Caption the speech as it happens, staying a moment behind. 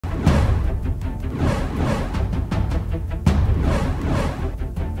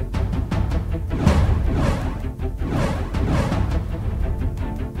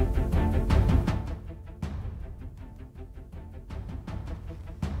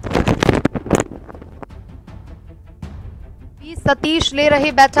सतीश ले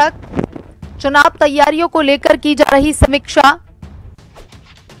रहे बैठक, चुनाव तैयारियों को लेकर की जा रही समीक्षा।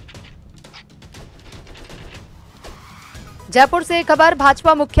 जयपुर से खबर,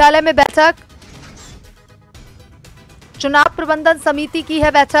 भाजपा मुख्यालय में बैठक, चुनाव प्रबंधन समिति की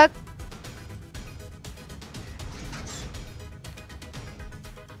है बैठक।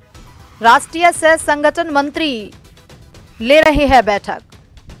 राष्ट्रीय सह संगठन मंत्री ले रहे हैं बैठक।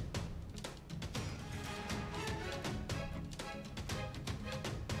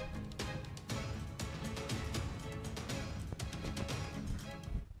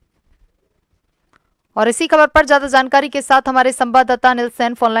 और इसी खबर पर ज्यादा जानकारी के साथ हमारे संवाददाता अनिल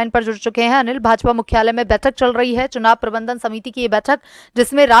सेन फोनलाइन पर जुड़ चुके हैं। अनिल, भाजपा मुख्यालय में बैठक चल रही है, चुनाव प्रबंधन समिति की ये बैठक,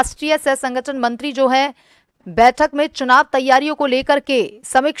 जिसमें राष्ट्रीय सह संगठन मंत्री जो है बैठक में चुनाव तैयारियों को लेकर के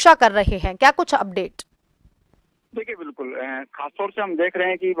समीक्षा कर रहे हैं, क्या कुछ अपडेट? देखिए, बिल्कुल खासतौर से हम देख रहे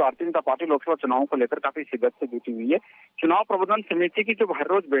हैं कि भारतीय जनता पार्टी लोकसभा चुनाव को लेकर काफी शिद्दत से जुटी हुई है। चुनाव प्रबंधन समिति की जो हर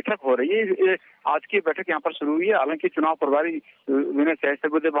रोज बैठक हो रही है, आज की बैठक यहाँ पर शुरू हुई है। हालांकि चुनाव प्रभारी विनय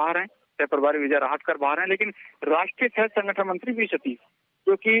सहस्त्रबुद्धे बाहर हैं, सह प्रभारी विजय राहटकर बाहर हैं, लेकिन राष्ट्रीय सह संगठन मंत्री वी सतीश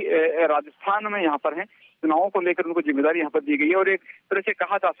जो कि राजस्थान में यहाँ पर हैं, चुनावों को लेकर उनको जिम्मेदारी यहाँ पर दी गई है। और एक तरह से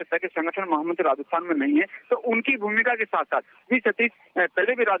कहा जा सकता है कि संगठन महामंत्री राजस्थान में नहीं है, तो उनकी भूमिका के साथ साथ वी सतीश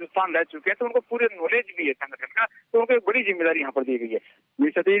पहले भी राजस्थान रह चुके हैं, तो उनको पूरे नॉलेज भी है संगठन का, तो उनको एक बड़ी जिम्मेदारी यहाँ पर दी गई है। वी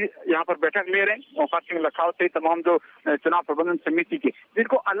सतीश यहाँ पर बैठक ले रहे हैं। औकात सिंह लखावत से तमाम जो चुनाव प्रबंधन समिति के,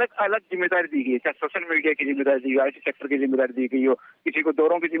 जिनको अलग अलग जिम्मेदारी दी गई है, चाहे सोशल मीडिया की जिम्मेदारी दी गई, IT सेक्टर की जिम्मेदारी दी गई हो, किसी को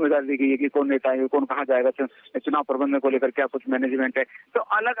दौरों की जिम्मेदारी दी गई है कि कौन नेता है, कौन कहाँ जाएगा, चुनाव प्रबंधन को लेकर क्या कुछ मैनेजमेंट है। तो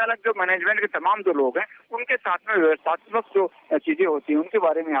अलग अलग जो मैनेजमेंट के तमाम जो लोग हैं, उनके साथ में व्यवस्थात्मक जो चीजें होती हैं उनके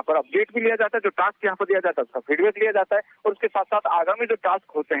बारे में यहाँ पर अपडेट भी लिया जाता है। जो टास्क यहाँ पर दिया जाता है उसका फीडबैक लिया जाता है, और उसके साथ साथ आगामी जो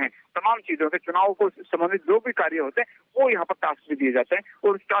टास्क होते हैं तमाम चीजों के, चुनाव को संबंधित जो भी कार्य होते हैं वो यहाँ पर टास्क भी दिए जाते हैं,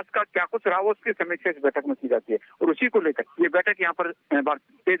 और उस टास्क का क्या कुछ रहा वो उसकी समीक्षा इस बैठक में की जाती है। और उसी को लेकर ये बैठक यहाँ पर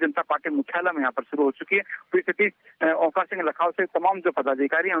भारतीय जनता पार्टी मुख्यालय में यहाँ पर शुरू हो चुकी है। फिर सतीश औकात सिंह लखावत से तमाम जो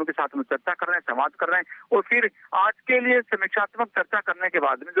पदाधिकारी हैं उनके साथ में चर्चा कर रहे हैं, संवाद कर रहे हैं, और फिर आज के लिए समीक्षात्मक चर्चा करने के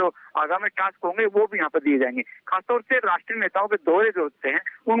बाद में जो आगामी टास्क होंगे वो भी यहाँ पर दिए जाएंगे। खासतौर से राष्ट्रीय नेताओं के दौरे जो होते हैं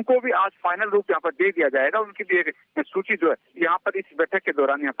उनको भी आज फाइनल रूप यहाँ पर दे दिया जाएगा। उनकी भी एक सूची जो है यहाँ पर इस बैठक के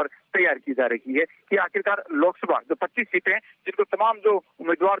दौरान यहाँ पर तैयार की जा रही है कि आखिरकार लोकसभा जो 25 सीटें हैं, जिनको तमाम जो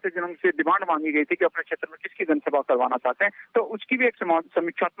उम्मीदवार थे जिनसे डिमांड मांगी गई थी कि अपने क्षेत्र में किसकी जनसभा करवाना चाहते हैं, तो उसकी भी एक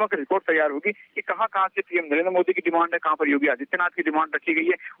समीक्षात्मक रिपोर्ट तैयार होगी कि कहाँ कहाँ से पीएम नरेंद्र मोदी की डिमांड है, कहाँ पर योगी आदित्यनाथ की डिमांड रखी गई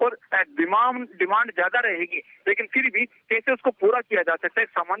है, और डिमांड ज्यादा रहेगी लेकिन फिर भी कैसे उसको पूरा किया जा सकता है,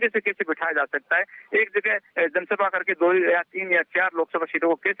 सामंजस्य कैसे बिठाया जा सकता है, एक जगह जनसभा करके 2 या 3 या 4 लोकसभा सीटों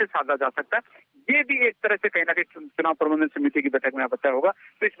को कैसे साधा जा सकता है, ये भी एक तरह से कहीं ना कहीं चुनाव प्रबंधन समिति की बैठक में बताया होगा।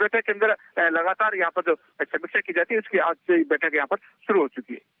 तो इस बैठक के अंदर लगातार यहाँ पर जो समीक्षा की जाती है उसकी आज से बैठक यहाँ पर शुरू हो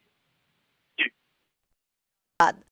चुकी है।